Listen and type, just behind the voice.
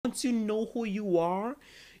once you know who you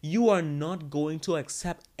are not going to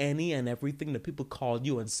accept any and everything that people call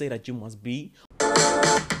you and say that you must be.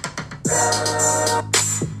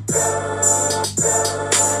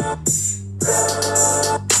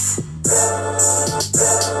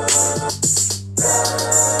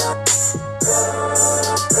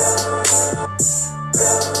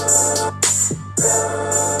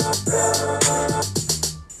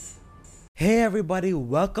 Hey everybody,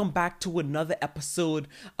 welcome back to another episode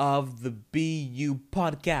of the BU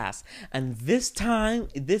podcast. And this time,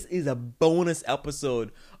 this is a bonus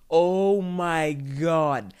episode. Oh my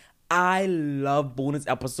god. I love bonus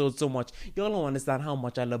episodes so much. Y'all don't understand how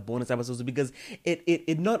much I love bonus episodes because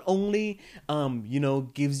it not only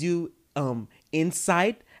gives you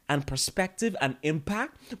insight and perspective and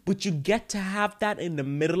impact, but you get to have that in the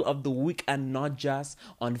middle of the week and not just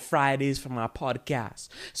on Fridays from our podcast.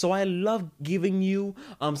 So I love giving you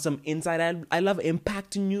some insight. I love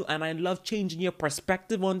impacting you, and I love changing your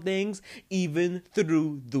perspective on things even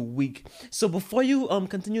through the week. So before you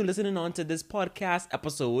continue listening on to this podcast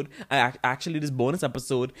episode, actually this bonus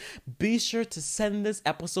episode, be sure to send this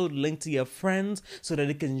episode link to your friends so that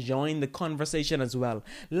they can join the conversation as well.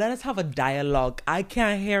 Let us have a dialogue. I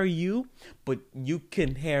can't hear you, but you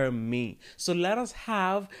can hear me. So let us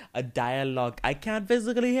have a dialogue. I can't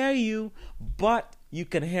physically hear you, but you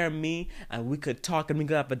can hear me, and we could talk and we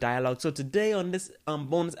could have a dialogue. So today on this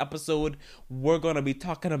bonus episode, we're going to be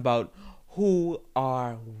talking about who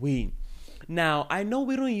are we. Now, I know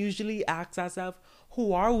we don't usually ask ourselves,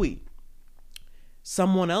 who are we?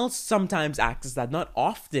 Someone else sometimes asks that, not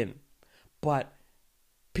often, but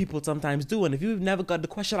people sometimes do. And if you've never got the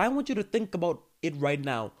question, I want you to think about it right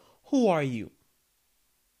now. Who are you?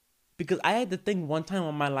 Because I had to think one time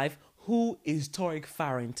in my life, who is Toric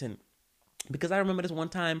Farrington? Because I remember this one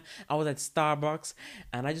time I was at Starbucks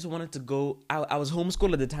and I just wanted to go. I was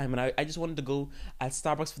homeschooled at the time, and I just wanted to go at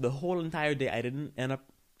Starbucks for the whole entire day. I didn't end up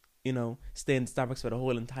staying in Starbucks for the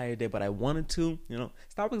whole entire day, but I wanted to.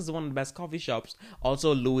 Starbucks is one of the best coffee shops.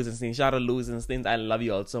 Also, Louis and Steen. Shout out Louis and Steen. I love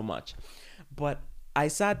you all so much. But I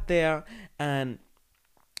sat there, and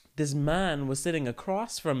this man was sitting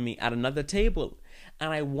across from me at another table,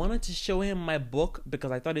 and I wanted to show him my book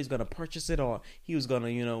because I thought he was going to purchase it, or he was going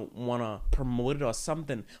to, want to promote it or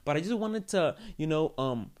something. But I just wanted to,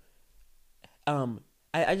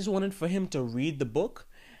 I just wanted for him to read the book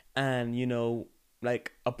and,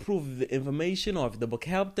 approve of the information, or if the book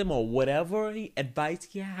helped him or whatever advice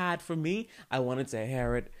he had for me, I wanted to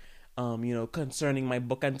hear it, concerning my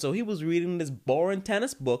book. And so he was reading this boring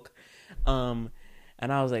tennis book,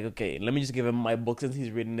 and I was like, okay, let me just give him my book since he's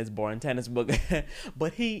reading this boring tennis book.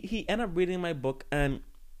 But he ended up reading my book, and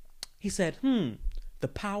he said, The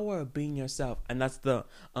Power of Being Yourself. And that's the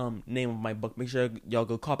name of my book. Make sure y'all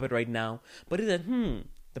go copy it right now. But he said,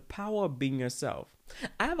 The Power of Being Yourself.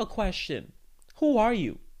 I have a question. Who are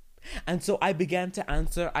you? And so I began to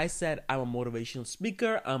answer. I said, I'm a motivational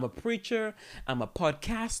speaker. I'm a preacher. I'm a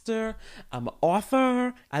podcaster. I'm an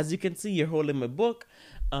author. As you can see, you're holding my book.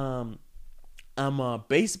 I'm a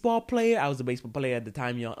baseball player. I was a baseball player at the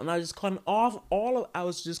time, y'all. And I was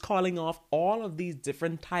just calling off all of these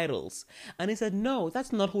different titles. And he said, no,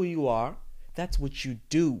 that's not who you are. That's what you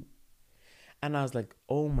do. And I was like,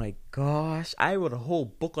 oh my gosh, I wrote a whole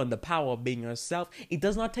book on the power of being yourself. It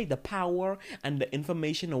does not take the power and the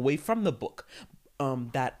information away from the book,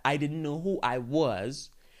 that I didn't know who I was,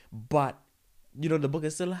 but the book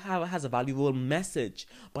still has a valuable message,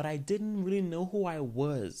 but I didn't really know who I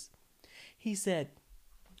was. He said,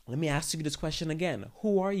 let me ask you this question again.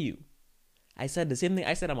 Who are you? I said the same thing.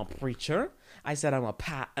 I said I'm a preacher. I said I'm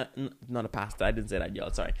not a pastor. I didn't say that,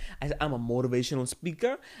 y'all. Sorry. I said I'm a motivational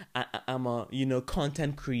speaker. I'm a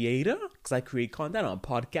content creator because I create content. I'm a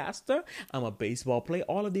podcaster. I'm a baseball player.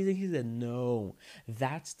 All of these things. He said, no,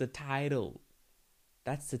 that's the title.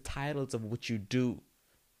 That's the titles of what you do.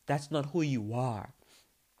 That's not who you are.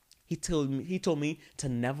 He told me to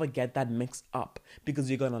never get that mixed up because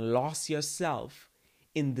you're gonna lose yourself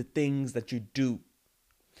in the things that you do.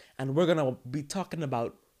 And we're going to be talking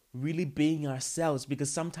about really being ourselves,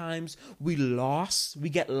 because sometimes we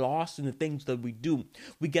get lost in the things that we do.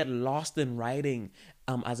 We get lost in writing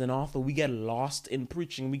as an author. We get lost in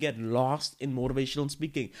preaching. We get lost in motivational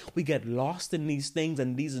speaking. We get lost in these things,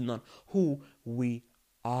 and these are not who we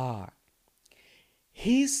are.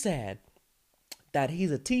 He said that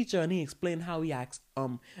he's a teacher, and he explained how he asked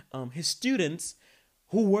his students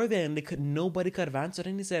who were there, and nobody could have answered.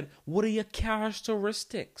 And he said, what are your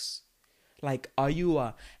characteristics? Like, are you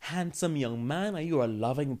a handsome young man? Are you a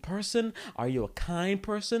loving person? Are you a kind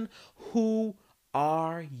person? Who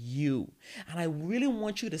are you? And I really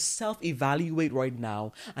want you to self-evaluate right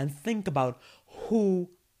now and think about, who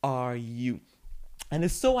are you? And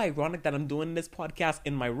it's so ironic that I'm doing this podcast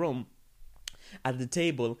in my room at the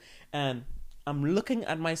table, and I'm looking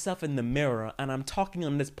at myself in the mirror, and I'm talking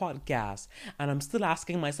on this podcast, and I'm still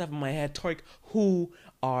asking myself in my head, Tariq, who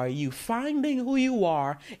are you? Finding who you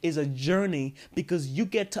are is a journey, because you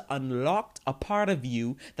get to unlock a part of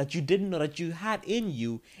you that you didn't know that you had in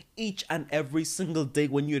you each and every single day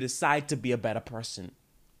when you decide to be a better person.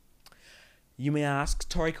 You may ask,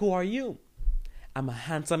 Tariq, who are you? I'm a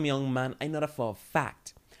handsome young man. I know that for a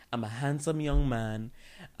fact. I'm a handsome young man.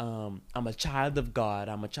 I'm a child of God.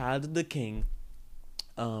 I'm a child of the King.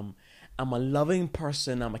 I'm a loving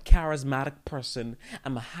person. I'm a charismatic person.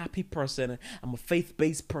 I'm a happy person. I'm a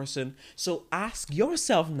faith-based person. So ask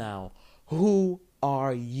yourself now, who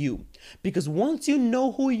are you? Because once you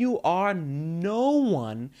know who you are, no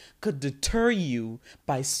one could deter you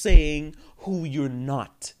by saying who you're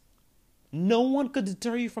not. No one could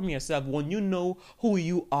deter you from yourself when you know who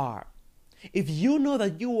you are. If you know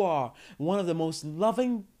that you are one of the most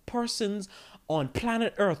loving persons on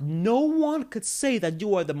planet Earth, no one could say that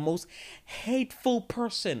you are the most hateful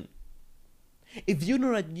person. If you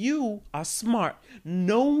know that you are smart,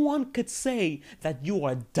 no one could say that you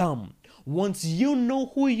are dumb. Once you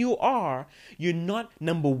know who you are, you're not,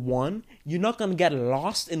 number one, you're not going to get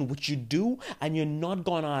lost in what you do, and you're not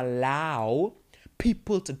going to allow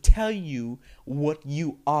people to tell you what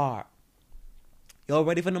you are. Y'all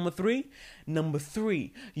ready for number three? Number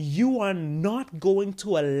three, you are not going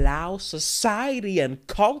to allow society and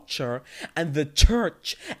culture and the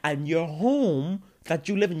church and your home that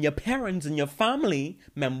you live in, your parents and your family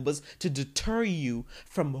members, to deter you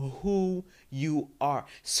from who you are.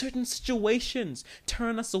 Certain situations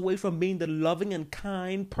turn us away from being the loving and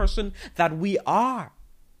kind person that we are.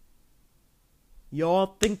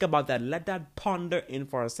 Y'all think about that. Let that ponder in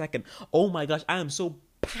for a second. Oh my gosh, I am so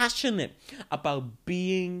passionate about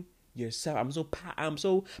being yourself. I'm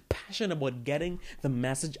so passionate about getting the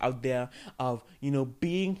message out there of,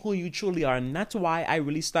 being who you truly are. And that's why I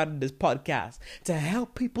really started this podcast, to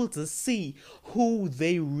help people to see who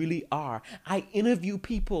they really are. I interview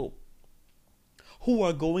people who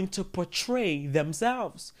are going to portray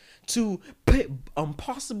themselves to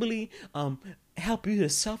possibly help you to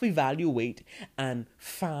self-evaluate and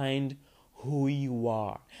find who you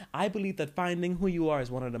are. I believe that finding who you are is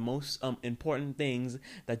one of the most important things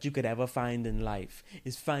that you could ever find in life,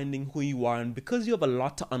 is finding who you are. And because you have a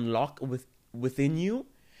lot to unlock within you,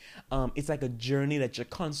 it's like a journey that you're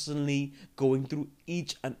constantly going through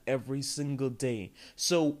each and every single day.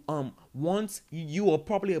 So once you were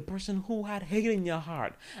probably a person who had hate in your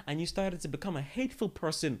heart, and you started to become a hateful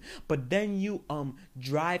person, but then you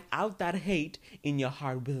drive out that hate in your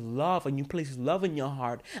heart with love, and you place love in your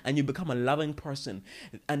heart, and you become a loving person.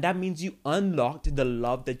 And that means you unlocked the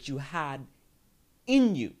love that you had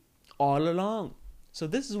in you all along. So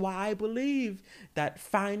this is why I believe that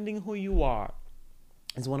finding who you are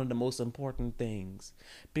is one of the most important things,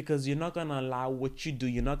 because you're not going to allow what you do,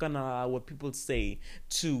 you're not going to allow what people say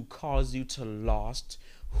to cause you to lost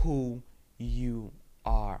who you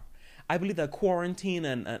are. I believe that quarantine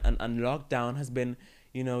and lockdown has been,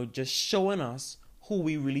 just showing us who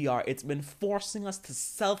we really are. It's been forcing us to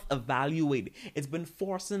self-evaluate. It's been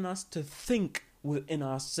forcing us to think within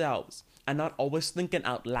ourselves and not always thinking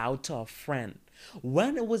out loud to a friend.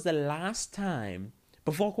 When was the last time,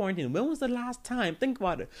 before quarantine, when was the last time, think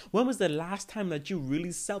about it, when was the last time that you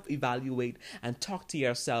really self-evaluate and talk to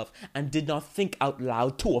yourself and did not think out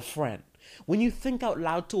loud to a friend? When you think out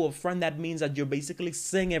loud to a friend, that means that you're basically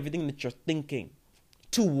saying everything that you're thinking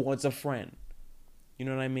towards a friend. You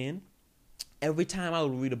know what I mean? Every time I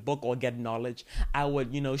would read a book or get knowledge, I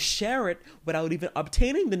would, share it without even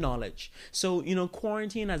obtaining the knowledge. So,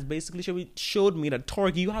 quarantine has basically showed me that,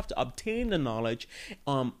 Tariq, you have to obtain the knowledge,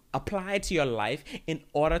 apply it to your life in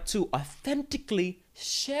order to authentically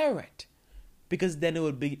share it. Because then it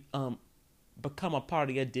would become a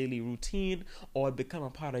part of your daily routine, or become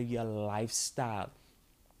a part of your lifestyle.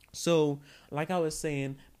 So, like I was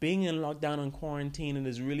saying, being in lockdown and quarantine, it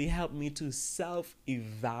has really helped me to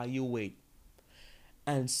self-evaluate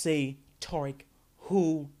and say, Tariq,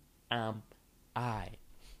 who am I?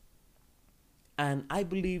 And I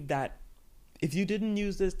believe that if you didn't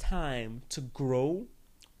use this time to grow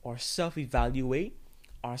or self-evaluate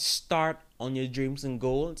or start on your dreams and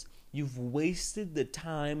goals, you've wasted the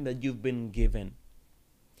time that you've been given.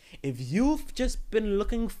 If you've just been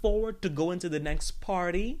looking forward to going to the next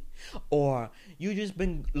party, or you just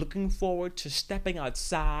been looking forward to stepping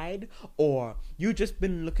outside, or you just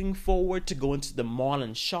been looking forward to going to the mall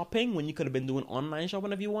and shopping when you could have been doing online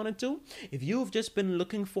shopping if you wanted to, if you've just been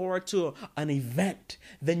looking forward to an event,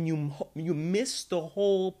 then you miss the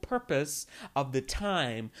whole purpose of the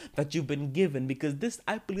time that you've been given. Because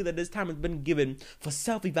I believe that this time has been given for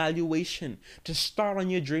self-evaluation, to start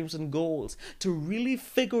on your dreams and goals, to really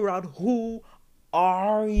figure out who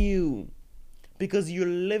are you. Because you're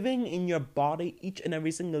living in your body each and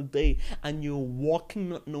every single day, and you're walking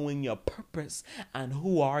not knowing your purpose and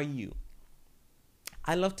who are you.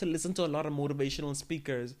 I love to listen to a lot of motivational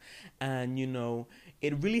speakers, and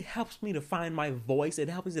it really helps me to find my voice. It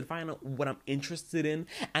helps me to find out what I'm interested in.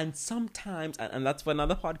 And sometimes, and that's for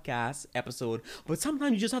another podcast episode, but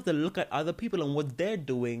sometimes you just have to look at other people and what they're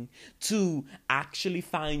doing to actually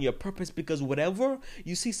find your purpose. Because whatever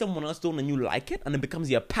you see someone else doing and you like it and it becomes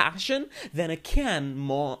your passion, then it can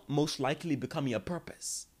most likely become your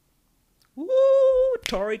purpose. Woo!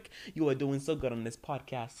 Tariq, you are doing so good on this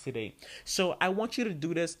podcast today. So I want you to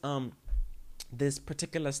do this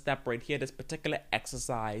particular step right here, this particular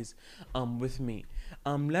exercise with me.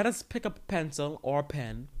 Let us pick up a pencil or a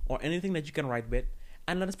pen or anything that you can write with,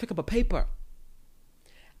 and let us pick up a paper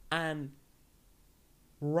and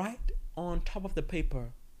write on top of the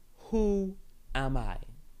paper, who am I?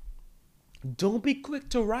 Don't be quick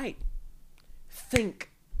to write.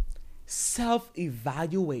 Think.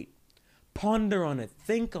 Self-evaluate. Ponder on it.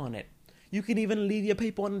 Think on it. You can even leave your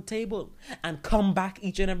paper on the table and come back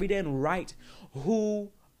each and every day and write,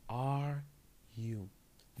 who are you?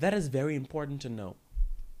 That is very important to know,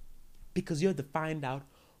 because you have to find out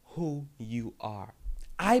who you are.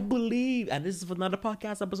 I believe, and this is for another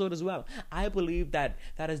podcast episode as well, I believe that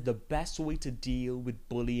is the best way to deal with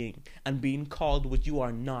bullying and being called what you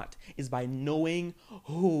are not, is by knowing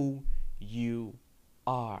who you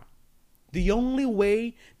are. The only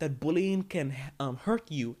way that bullying can hurt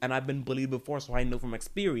you, and I've been bullied before, so I know from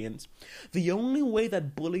experience, the only way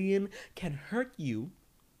that bullying can hurt you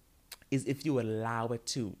is if you allow it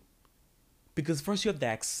to. Because first you have to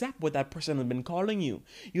accept what that person has been calling you.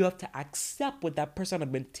 You have to accept what that person has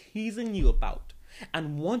been teasing you about.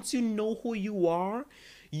 And once you know who you are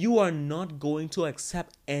not going to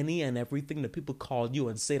accept any and everything that people call you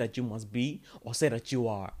and say that you must be or say that you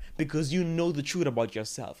are. Because you know the truth about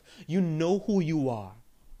yourself. You know who you are.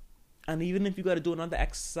 And even if you got to do another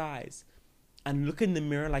exercise and look in the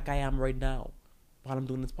mirror like I am right now while I'm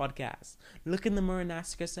doing this podcast, look in the mirror and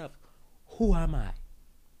ask yourself, who am I?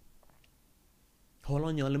 Hold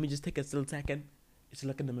on, y'all. Let me just take a little second. Just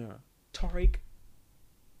look in the mirror. Tariq,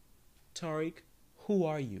 who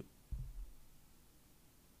are you?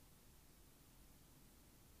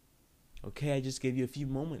 Okay, I just gave you a few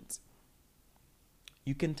moments.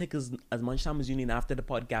 You can take as much time as you need after the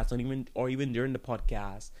podcast or even during the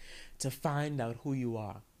podcast to find out who you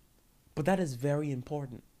are. But that is very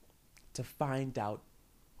important, to find out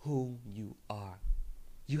who you are.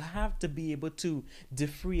 You have to be able to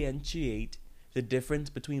differentiate the difference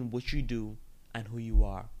between what you do and who you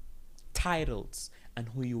are. Titles and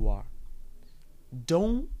who you are.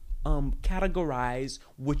 Don't categorize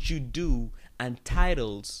what you do and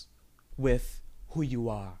titles with who you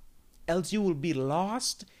are. Else you will be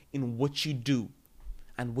lost in what you do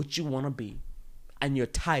and what you want to be and your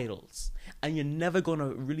titles. And you're never going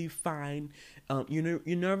to really find, you're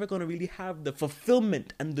never going to really have the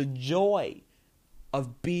fulfillment and the joy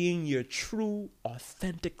of being your true,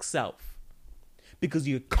 authentic self. Because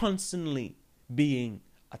you're constantly being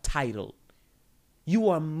a title. You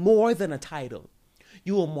are more than a title.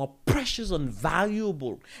 You are more precious and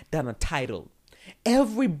valuable than a title.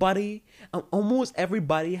 Everybody, almost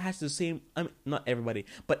everybody has the same, not everybody,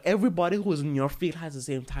 but everybody who is in your field has the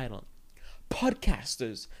same title.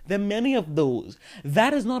 Podcasters, there are many of those.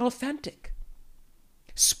 That is not authentic.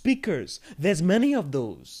 Speakers, there's many of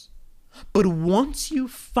those. But once you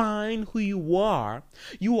find who you are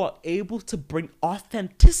able to bring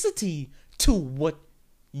authenticity to what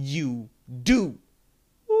you do.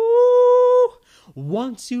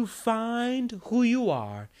 Once you find who you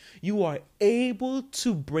are able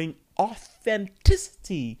to bring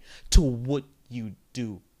authenticity to what you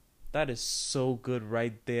do. That is so good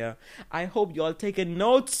right there. I hope y'all taking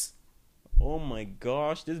notes. Oh my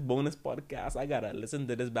gosh, this bonus podcast, I gotta listen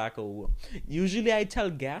to this back over. Usually I tell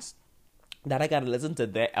guests that I gotta listen to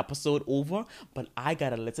their episode over, but I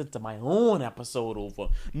gotta listen to my own episode over.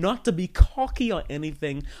 Not to be cocky or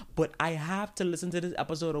anything, but I have to listen to this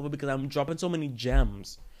episode over because I'm dropping so many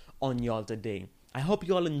gems on y'all today. I hope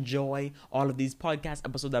y'all enjoy all of these podcast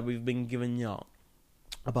episodes that we've been giving y'all.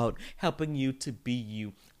 about helping you to be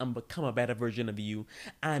you and become a better version of you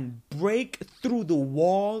and break through the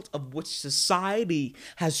walls of which society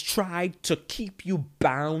has tried to keep you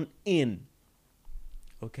bound in.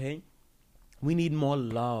 Okay? We need more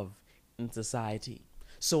love in society.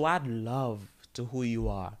 So add love to who you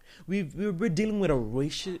are. We're dealing with a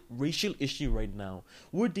racial issue right now.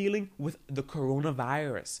 We're dealing with the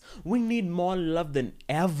coronavirus. We need more love than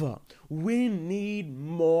ever. We need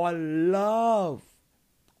more love.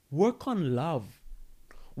 Work on love.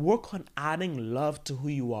 Work on adding love to who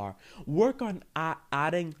you are. Work on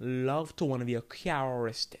adding love to one of your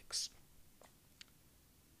characteristics.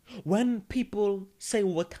 When people say,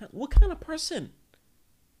 what kind of person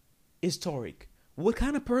is Tariq? What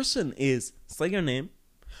kind of person is, say your name.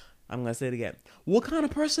 I'm going to say it again. What kind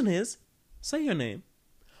of person is, say your name.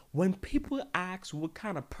 When people ask, what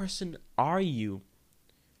kind of person are you?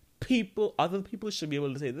 Other people should be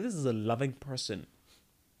able to say, this is a loving person.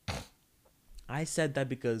 I said that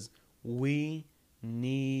because we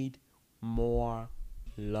need more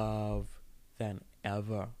love than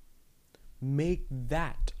ever. Make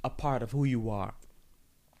that a part of who you are.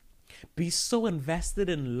 Be so invested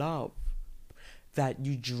in love that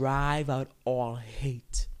you drive out all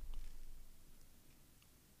hate.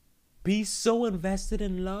 Be so invested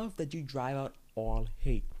in love that you drive out all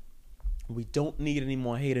hate. We don't need any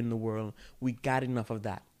more hate in the world. We got enough of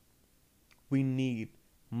that. We need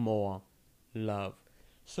more love.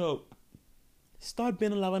 So, start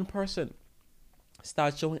being a loving person.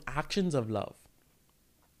 Start showing actions of love.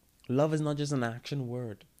 Love is not just an action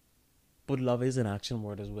word, but love is an action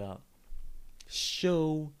word as well.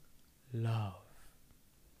 Show love.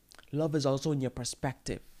 Love is also in your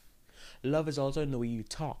perspective. Love is also in the way you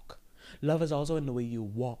talk. Love is also in the way you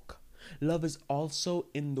walk. Love is also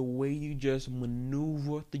in the way you just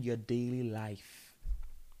maneuver through your daily life.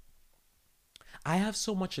 I have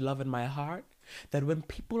so much love in my heart that when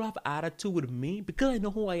people have attitude with me, because I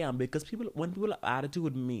know who I am, when people have attitude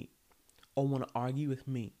with me or want to argue with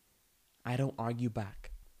me, I don't argue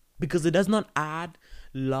back. Because it does not add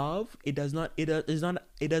love. It does not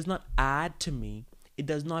add to me. It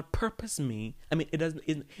does not purpose me.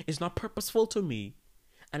 It's not purposeful to me.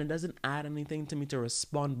 And it doesn't add anything to me to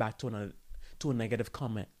respond back to a negative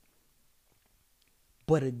comment.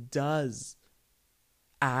 But it does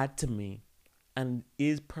add to me and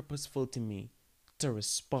is purposeful to me to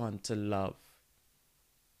respond to love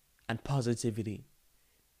and positivity.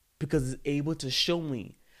 Because it's able to show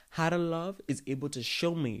me how to love, is able to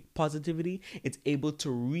show me positivity. It's able to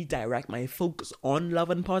redirect my focus on love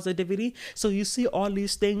and positivity. So you see all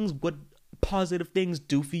these things, what positive things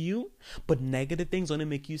do for you, but negative things only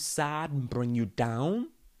make you sad and bring you down.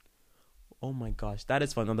 Oh my gosh, that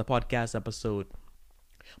is for another podcast episode.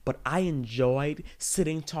 But I enjoyed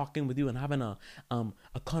sitting, talking with you and having a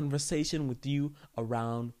conversation with you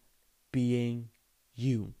around being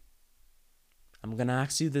you. I'm going to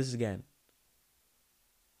ask you this again.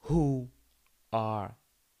 Who are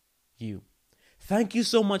you? Thank you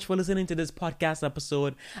so much for listening to this podcast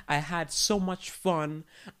episode. I had so much fun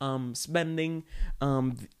spending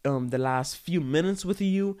the last few minutes with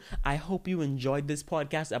you. I hope you enjoyed this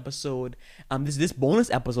podcast episode. This bonus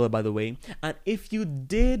episode, by the way. And if you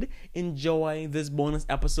did enjoy this bonus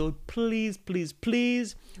episode, please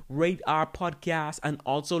rate our podcast and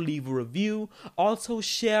also leave a review. Also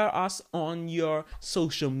share us on your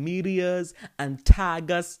social medias and tag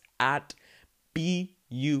us at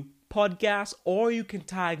BU Podcast, or you can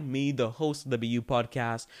tag me, the host of the BU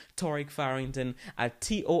Podcast, Tariq Farrington, at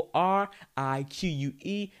ToriqueFarring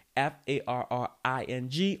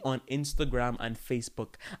on Instagram and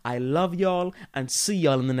Facebook. I love y'all and see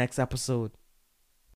y'all in the next episode.